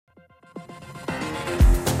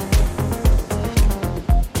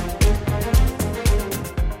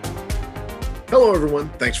Hello, everyone.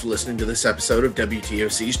 Thanks for listening to this episode of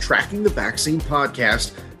WTOC's Tracking the Vaccine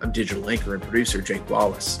podcast. I'm digital anchor and producer Jake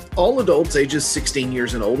Wallace. All adults ages 16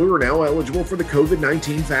 years and older are now eligible for the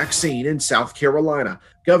COVID-19 vaccine in South Carolina.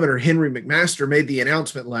 Governor Henry McMaster made the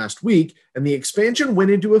announcement last week, and the expansion went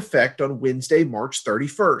into effect on Wednesday, March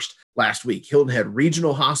 31st. Last week, Hilton Head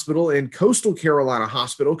Regional Hospital and Coastal Carolina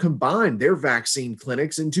Hospital combined their vaccine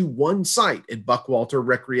clinics into one site at Buckwalter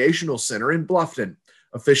Recreational Center in Bluffton.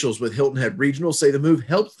 Officials with Hilton Head Regional say the move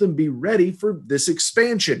helps them be ready for this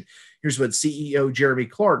expansion. Here's what CEO Jeremy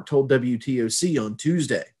Clark told WTOC on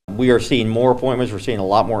Tuesday. We are seeing more appointments. We're seeing a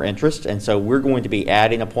lot more interest. And so we're going to be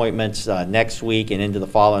adding appointments next week and into the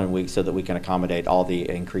following week so that we can accommodate all the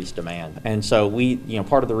increased demand. And so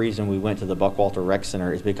part of the reason we went to the Buckwalter Rec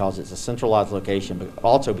Center is because it's a centralized location, but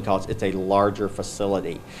also because it's a larger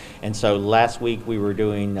facility. And so last week we were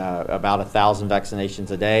doing about 1,000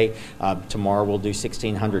 vaccinations a day. Tomorrow we'll do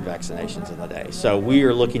 1,600 vaccinations in a day. So we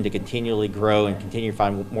are looking to continually grow and continue to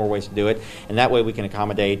find more ways to do it. And that way we can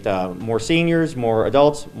accommodate more seniors, more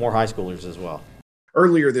adults, more high schoolers as well.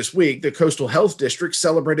 Earlier this week, the Coastal Health District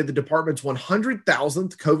celebrated the department's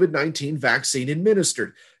 100,000th COVID-19 vaccine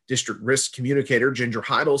administered. District Risk Communicator Ginger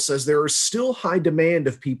Heidel says there is still high demand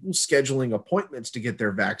of people scheduling appointments to get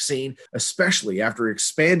their vaccine, especially after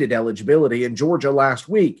expanded eligibility in Georgia last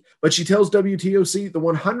week. But she tells WTOC the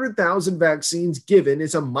 100,000 vaccines given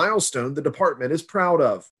is a milestone the department is proud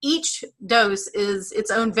of. Each dose is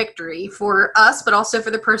its own victory for us, but also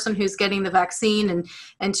for the person who's getting the vaccine,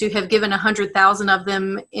 and to have given 100,000 of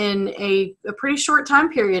them in a pretty short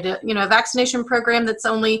time period. A vaccination program that's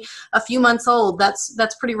only a few months old, that's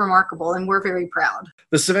pretty remarkable, and we're very proud.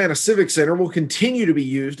 The Savannah Civic Center will continue to be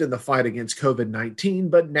used in the fight against COVID-19,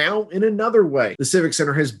 but now in another way. The Civic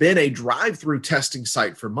Center has been a drive-through testing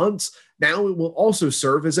site for months. Now it will also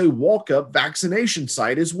serve as a walk-up vaccination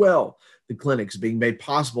site as well. The clinic's being made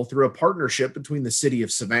possible through a partnership between the City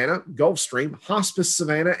of Savannah, Gulfstream, Hospice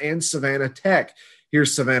Savannah, and Savannah Tech.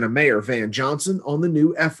 Here's Savannah Mayor Van Johnson on the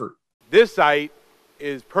new effort. This site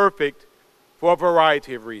is perfect for a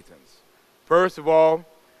variety of reasons. First of all,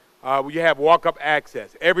 you have walk-up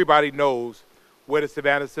access. Everybody knows where the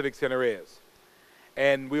Savannah Civic Center is.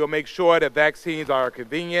 And we will make sure that vaccines are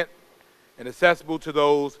convenient and accessible to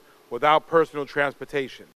those without personal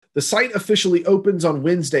transportation. The site officially opens on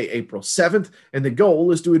Wednesday, April 7th, and the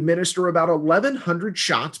goal is to administer about 1,100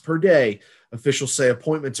 shots per day. Officials say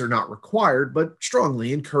appointments are not required, but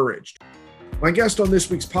strongly encouraged. My guest on this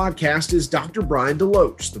week's podcast is Dr. Brian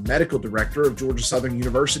DeLoach, the medical director of Georgia Southern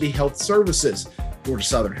University Health Services. Georgia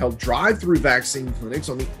Southern held drive-through vaccine clinics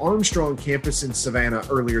on the Armstrong campus in Savannah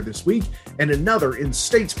earlier this week and another in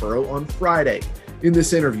Statesboro on Friday. In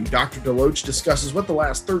this interview, Dr. DeLoach discusses what the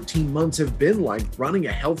last 13 months have been like running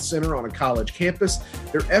a health center on a college campus,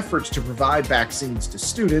 their efforts to provide vaccines to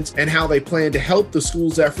students, and how they plan to help the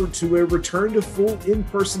school's effort to a return to full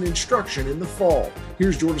in-person instruction in the fall.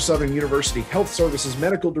 Here's Georgia Southern University Health Services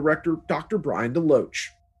Medical Director, Dr. Brian DeLoach.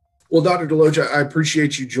 Well, Dr. DeLoach, I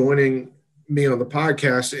appreciate you joining me on the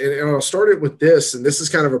podcast, and I'll start it with this, and this is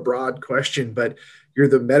kind of a broad question, but you're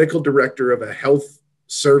the medical director of a health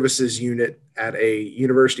services unit at a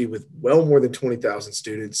university with well more than 20,000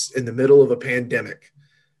 students in the middle of a pandemic.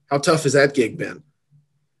 How tough has that gig been?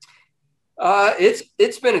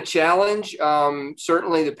 It's been a challenge.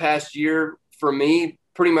 Certainly the past year for me,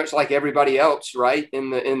 pretty much like everybody else, right, in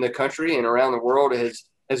the country and around the world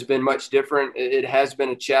has been much different. It has been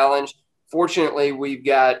a challenge. Fortunately, we've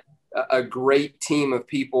got a great team of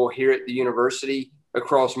people here at the university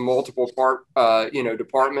across multiple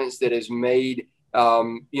departments that has made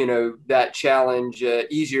that challenge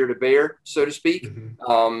easier to bear, so to speak.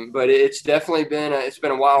 Mm-hmm. But it's definitely been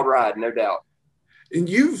a wild ride, no doubt. And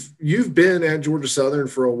you've been at Georgia Southern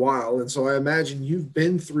for a while, and so I imagine you've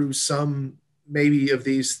been through some maybe of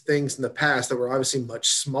these things in the past that were obviously much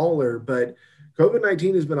smaller, but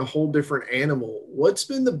COVID-19 has been a whole different animal. What's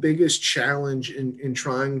been the biggest challenge in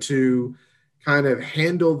trying to kind of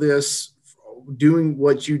handle this, doing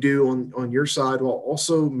what you do on your side while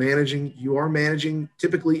also managing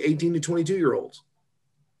typically 18 to 22-year-olds?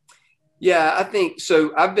 Yeah, I think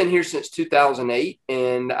so. I've been here since 2008,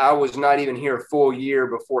 and I was not even here a full year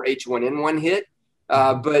before H1N1 hit.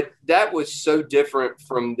 But that was so different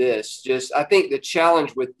from this. I think the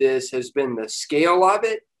challenge with this has been the scale of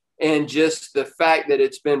it and just the fact that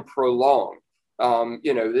it's been prolonged.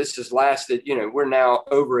 This has lasted, we're now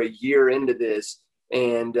over a year into this.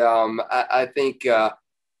 And I think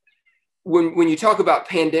when you talk about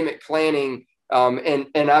pandemic planning,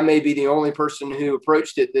 and I may be the only person who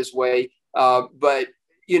approached it this way, but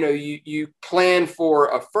you plan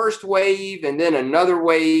for a first wave and then another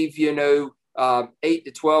wave, 8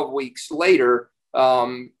 to 12 weeks later.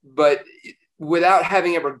 But without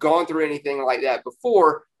having ever gone through anything like that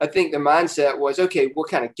before, I think the mindset was, okay, we'll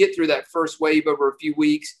kind of get through that first wave over a few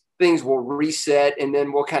weeks, things will reset, and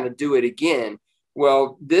then we'll kind of do it again.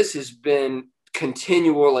 Well, this has been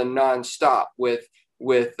continual and nonstop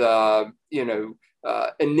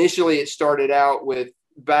initially it started out with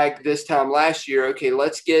back this time last year. Okay,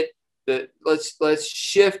 let's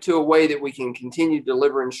shift to a way that we can continue to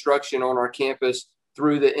deliver instruction on our campus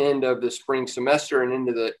through the end of the spring semester and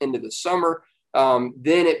into the summer.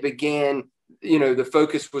 Then it began, the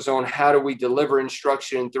focus was on how do we deliver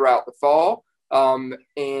instruction throughout the fall,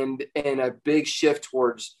 and a big shift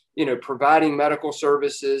towards, providing medical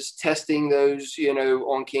services, testing those,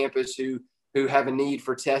 on campus who have a need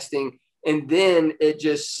for testing. And then it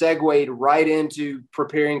just segued right into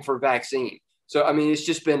preparing for vaccine. So, I mean, it's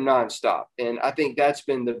just been nonstop. And I think that's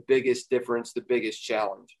been the biggest difference, the biggest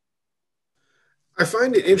challenge. I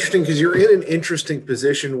find it interesting because you're in an interesting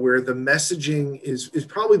position where the messaging is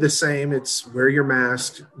probably the same. It's wear your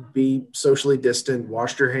mask, be socially distant,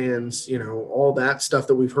 wash your hands, all that stuff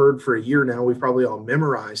that we've heard for a year now. We've probably all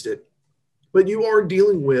memorized it. But you are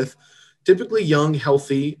dealing with typically young,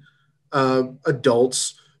 healthy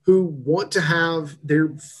adults who want to have their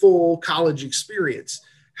full college experience.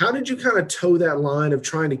 How did you kind of toe that line of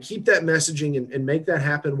trying to keep that messaging and make that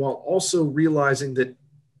happen while also realizing that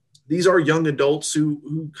these are young adults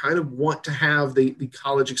who kind of want to have the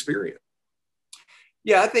college experience?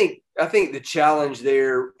 Yeah, I think the challenge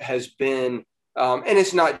there has been, and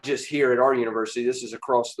it's not just here at our university, this is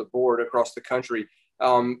across the board, across the country,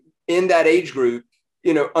 in that age group,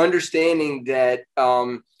 understanding that,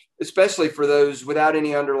 especially for those without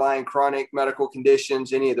any underlying chronic medical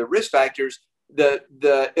conditions, any of the risk factors,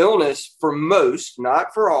 the illness for most,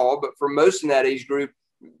 not for all, but for most in that age group,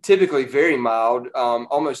 typically very mild,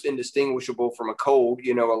 almost indistinguishable from a cold,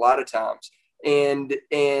 a lot of times. And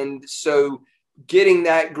so getting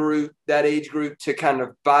that age group to kind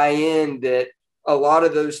of buy in that a lot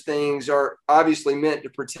of those things are obviously meant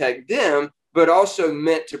to protect them, but also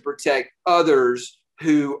meant to protect others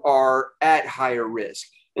who are at higher risk.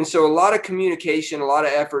 And so a lot of communication, a lot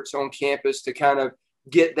of efforts on campus to kind of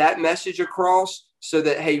get that message across so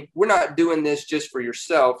that, hey, we're not doing this just for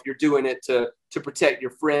yourself. You're doing it to protect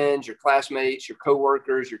your friends, your classmates, your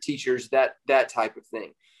coworkers, your teachers, that type of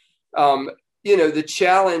thing. The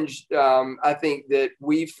challenge I think that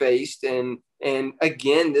we've faced, and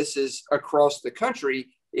again, this is across the country,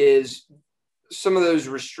 is some of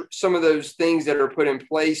those things that are put in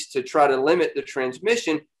place to try to limit the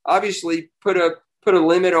transmission. Obviously, put a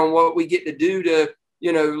limit on what we get to do to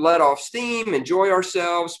let off steam, enjoy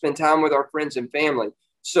ourselves, spend time with our friends and family.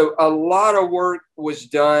 So a lot of work was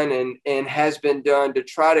done and has been done to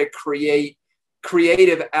try to create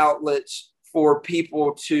creative outlets for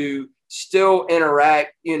people to still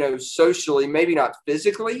interact, socially, maybe not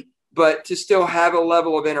physically, but to still have a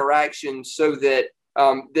level of interaction so that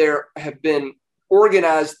there have been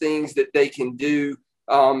organized things that they can do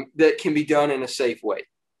that can be done in a safe way.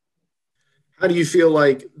 How do you feel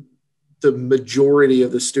like the majority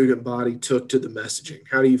of the student body took to the messaging?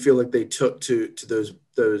 How do you feel like they took to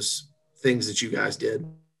those things that you guys did?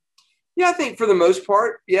 Yeah, I think for the most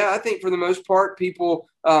part, people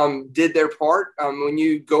did their part. When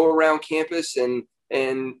you go around campus and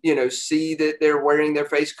see that they're wearing their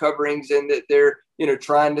face coverings and that they're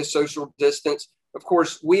trying to social distance. Of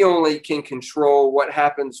course, we only can control what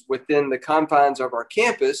happens within the confines of our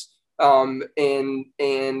campus. They're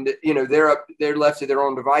left to their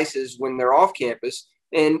own devices when they're off campus.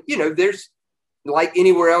 And, there's, like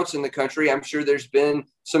anywhere else in the country, I'm sure there's been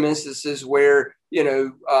some instances where,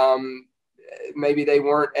 maybe they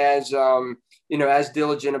weren't as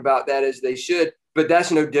diligent about that as they should, but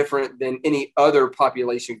that's no different than any other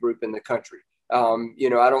population group in the country.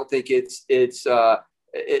 I don't think it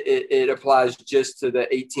applies just to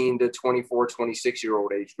the 18 to 24,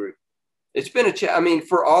 26-year-old age group. It's been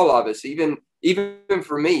for all of us, even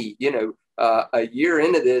for me, a year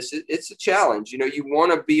into this, it's a challenge. You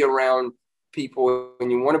want to be around people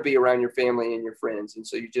and you want to be around your family and your friends. And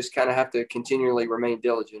so you just kind of have to continually remain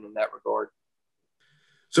diligent in that regard.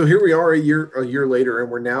 So here we are a year later, and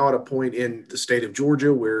we're now at a point in the state of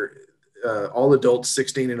Georgia where all adults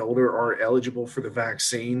 16 and older are eligible for the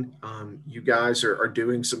vaccine. You guys are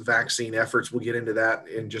doing some vaccine efforts. We'll get into that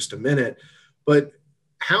in just a minute. But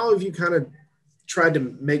how have you kind of tried to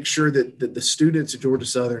make sure that the students at Georgia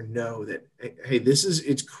Southern know that, hey,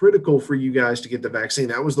 it's critical for you guys to get the vaccine?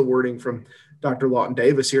 That was the wording from Dr. Lawton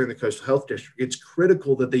Davis here in the Coastal Health District. It's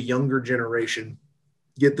critical that the younger generation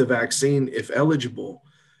get the vaccine if eligible.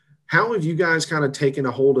 How have you guys kind of taken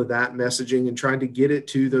a hold of that messaging and tried to get it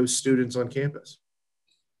to those students on campus?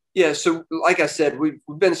 Yeah, so like I said, we've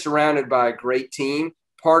been surrounded by a great team,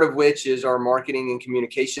 part of which is our marketing and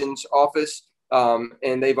communications office.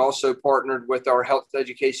 And they've also partnered with our health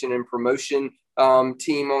education and promotion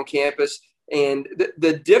team on campus. And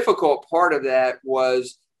the difficult part of that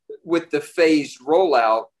was with the phased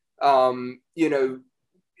rollout,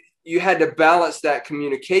 you had to balance that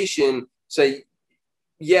communication, say,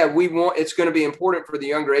 yeah, it's going to be important for the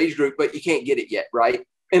younger age group, but you can't get it yet, right?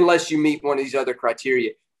 Unless you meet one of these other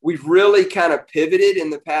criteria. We've really kind of pivoted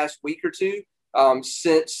in the past week or two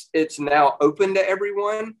since it's now open to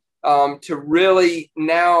everyone to really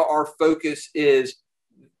now our focus is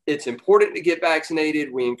it's important to get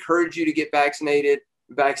vaccinated. We encourage you to get vaccinated.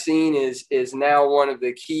 Vaccine is now one of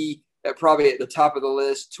the key, probably at the top of the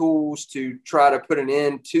list, tools to try to put an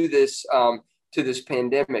end to this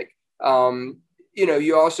pandemic.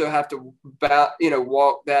 You also have to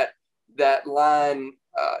walk that line.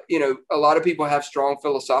 A lot of people have strong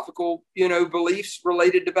philosophical, beliefs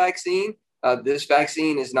related to vaccine. This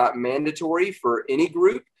vaccine is not mandatory for any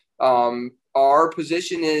group. Our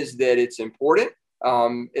position is that it's important.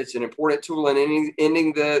 It's an important tool in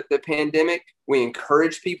ending the pandemic. We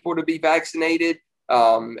encourage people to be vaccinated,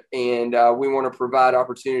 and we want to provide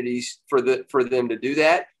opportunities for them to do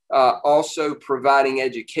that. Also providing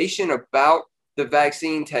education about the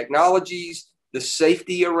vaccine technologies, the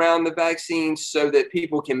safety around the vaccine so that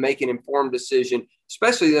people can make an informed decision,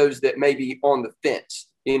 especially those that may be on the fence.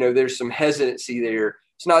 There's some hesitancy there.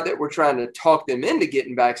 It's not that we're trying to talk them into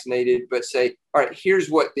getting vaccinated, but say, all right, here's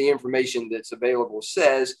what the information that's available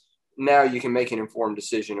says. Now you can make an informed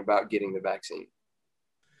decision about getting the vaccine.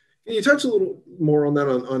 Can you touch a little more on that,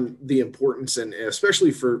 on the importance, and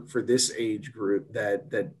especially for this age group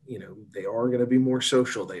that they are going to be more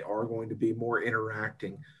social, they are going to be more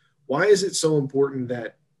interacting. Why is it so important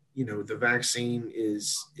that the vaccine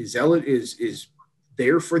is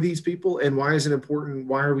there for these people, and why is it important?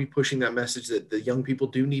 Why are we pushing that message that the young people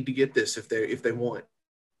do need to get this if they want?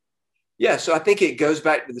 Yeah, so I think it goes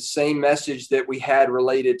back to the same message that we had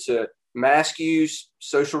related to mask use,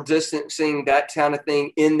 social distancing, that kind of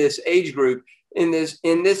thing in this age group. In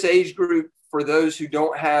this age group, for those who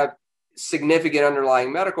don't have significant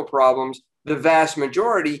underlying medical problems, the vast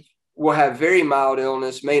majority will have very mild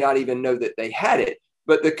illness, may not even know that they had it.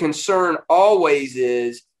 But the concern always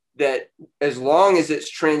is that as long as it's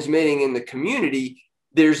transmitting in the community,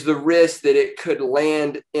 there's the risk that it could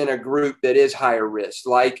land in a group that is higher risk,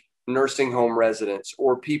 like nursing home residents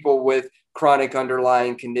or people with chronic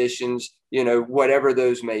underlying conditions, whatever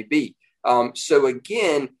those may be. So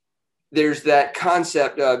again, there's that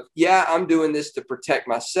concept of, yeah, I'm doing this to protect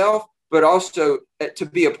myself, but also to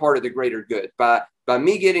be a part of the greater good. By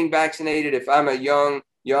me getting vaccinated, if I'm a young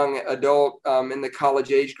adult in the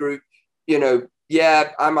college age group,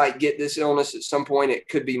 yeah, I might get this illness at some point. It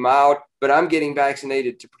could be mild, but I'm getting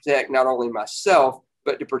vaccinated to protect not only myself,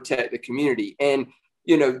 but to protect the community. And,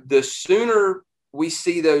 the sooner we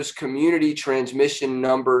see those community transmission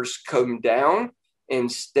numbers come down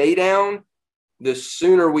and stay down, the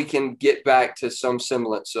sooner we can get back to some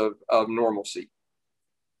semblance of normalcy.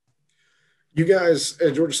 You guys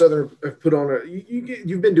at Georgia Southern have put on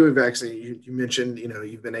you've been doing vaccine. You mentioned,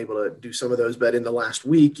 you've been able to do some of those, but in the last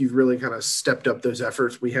week, you've really kind of stepped up those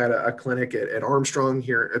efforts. We had a clinic at Armstrong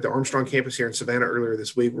here at the Armstrong campus here in Savannah earlier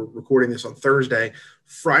this week. We're recording this on Thursday.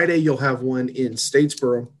 Friday, you'll have one in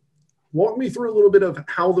Statesboro. Walk me through a little bit of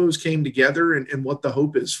how those came together and what the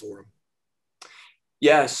hope is for them.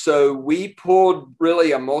 Yeah, so we pulled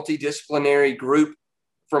really a multidisciplinary group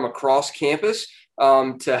from across campus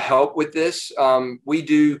to help with this. We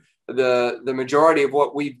do the majority of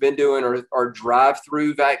what we've been doing are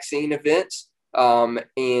drive-through vaccine events.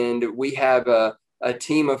 And we have a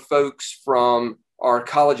team of folks from our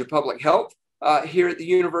College of Public Health here at the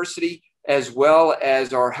university, as well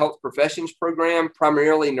as our health professions program,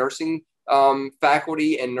 primarily nursing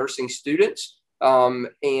faculty and nursing students.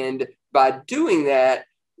 And by doing that,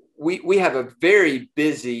 we have a very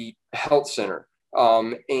busy health center.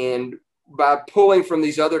 And by pulling from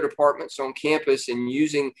these other departments on campus and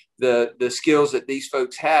using the skills that these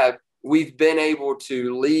folks have, we've been able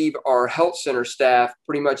to leave our health center staff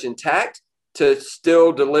pretty much intact to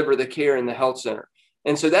still deliver the care in the health center.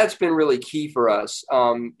 And so that's been really key for us,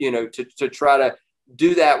 to try to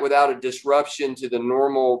do that without a disruption to the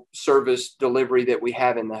normal service delivery that we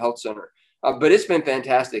have in the health center. But it's been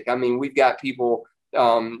fantastic. I mean, we've got people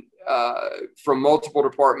from multiple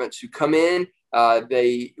departments who come in.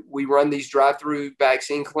 We run these drive-through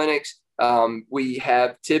vaccine clinics. We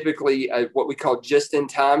have typically what we call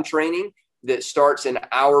just-in-time training that starts an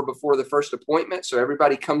hour before the first appointment. So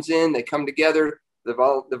everybody comes in, they come together,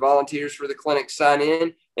 the volunteers for the clinic sign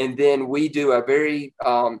in, and then we do a very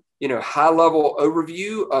high level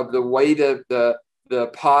overview of the way the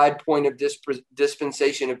pod point of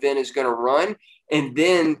dispensation event is going to run. And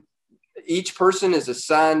then each person is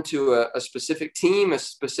assigned to a specific team, a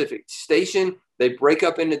specific station. They break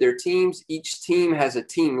up into their teams. Each team has a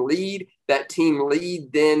team lead. That team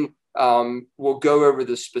lead then will go over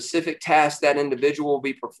the specific task that individual will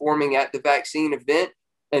be performing at the vaccine event.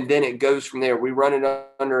 And then it goes from there. We run it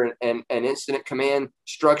under an incident command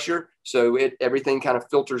structure. So everything kind of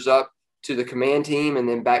filters up to the command team and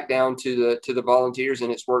then back down to the volunteers.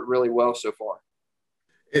 And it's worked really well so far.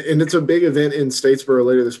 And it's a big event in Statesboro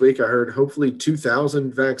later this week. I heard hopefully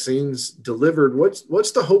 2,000 vaccines delivered.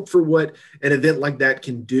 What's the hope for what an event like that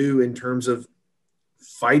can do in terms of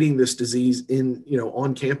fighting this disease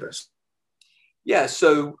on campus? Yeah.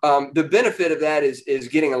 So the benefit of that is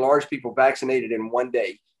getting a large people vaccinated in one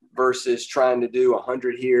day versus trying to do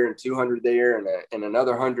 100 here and 200 there and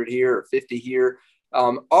another 100 here or 50 here.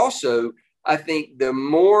 Also, I think the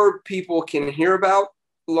more people can hear about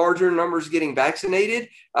larger numbers getting vaccinated,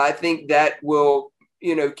 I think that will,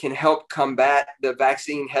 can help combat the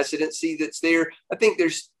vaccine hesitancy that's there. I think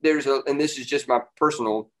there's and this is just my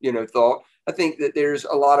personal, thought. I think that there's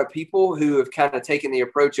a lot of people who have kind of taken the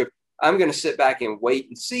approach of, I'm going to sit back and wait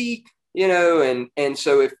and see, and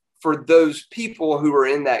so if for those people who are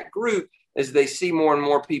in that group, as they see more and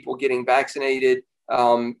more people getting vaccinated,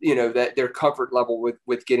 that their comfort level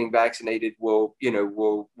with getting vaccinated will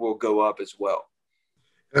go up as well.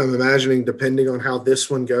 I'm imagining, depending on how this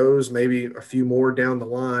one goes, maybe a few more down the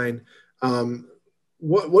line.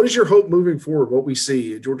 What is your hope moving forward? What we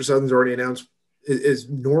see, Georgia Southern's already announced is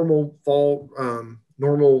normal fall,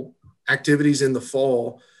 normal activities in the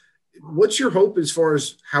fall. What's your hope as far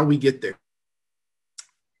as how we get there?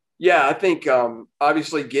 Yeah, I think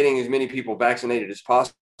obviously getting as many people vaccinated as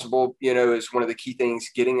possible, is one of the key things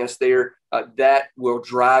getting us there. That will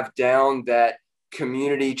drive down that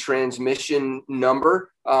community transmission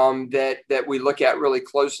number that we look at really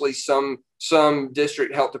closely. Some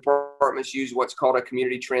district health departments use what's called a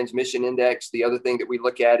community transmission index. The other thing that we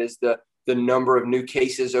look at is the number of new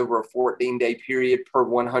cases over a 14-day period per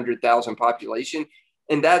 100,000 population.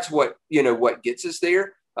 And that's what gets us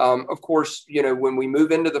there. Of course, when we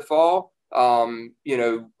move into the fall, what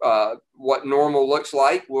normal looks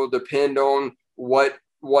like will depend on what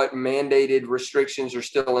mandated restrictions are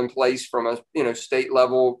still in place from a state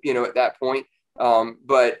level, at that point.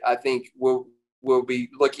 But I think we'll be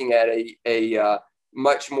looking at a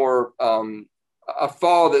much more a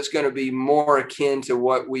fall that's going to be more akin to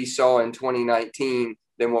what we saw in 2019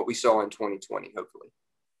 than what we saw in 2020, hopefully.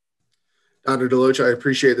 Dr. DeLoach, I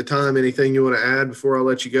appreciate the time. Anything you want to add before I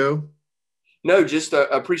let you go? No, just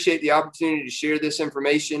appreciate the opportunity to share this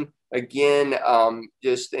information. Again,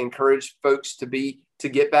 just encourage folks to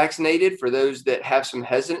get vaccinated. For those that have some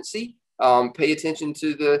hesitancy, pay attention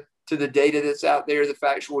to the data that's out there, the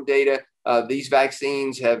factual data. These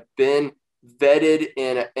vaccines have been vetted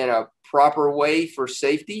in a proper way for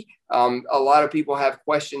safety. A lot of people have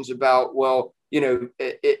questions about,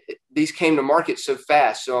 these came to market so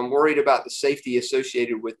fast, so I'm worried about the safety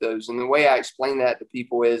associated with those. And the way I explain that to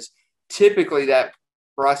people is typically that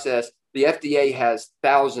process, the FDA has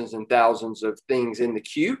thousands and thousands of things in the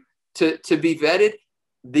queue to be vetted.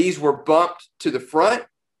 These were bumped to the front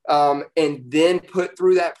and then put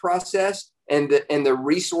through that process, and the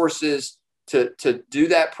resources to do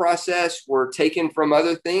that process were taken from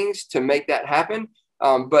other things to make that happen.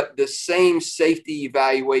 But the same safety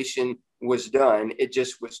evaluation was done. It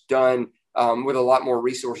just was done with a lot more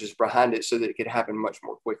resources behind it so that it could happen much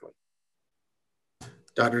more quickly.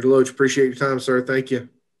 Dr. DeLoach, appreciate your time, sir. Thank you.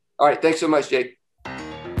 All right. Thanks so much, Jake.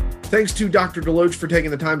 Thanks to Dr. DeLoach for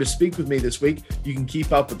taking the time to speak with me this week. You can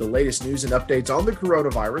keep up with the latest news and updates on the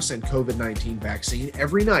coronavirus and COVID-19 vaccine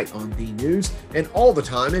every night on The News and all the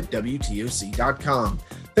time at WTOC.com.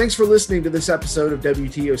 Thanks for listening to this episode of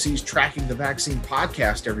WTOC's Tracking the Vaccine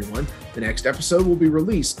podcast, everyone. The next episode will be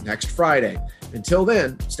released next Friday. Until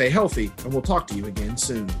then, stay healthy, and we'll talk to you again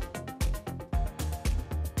soon.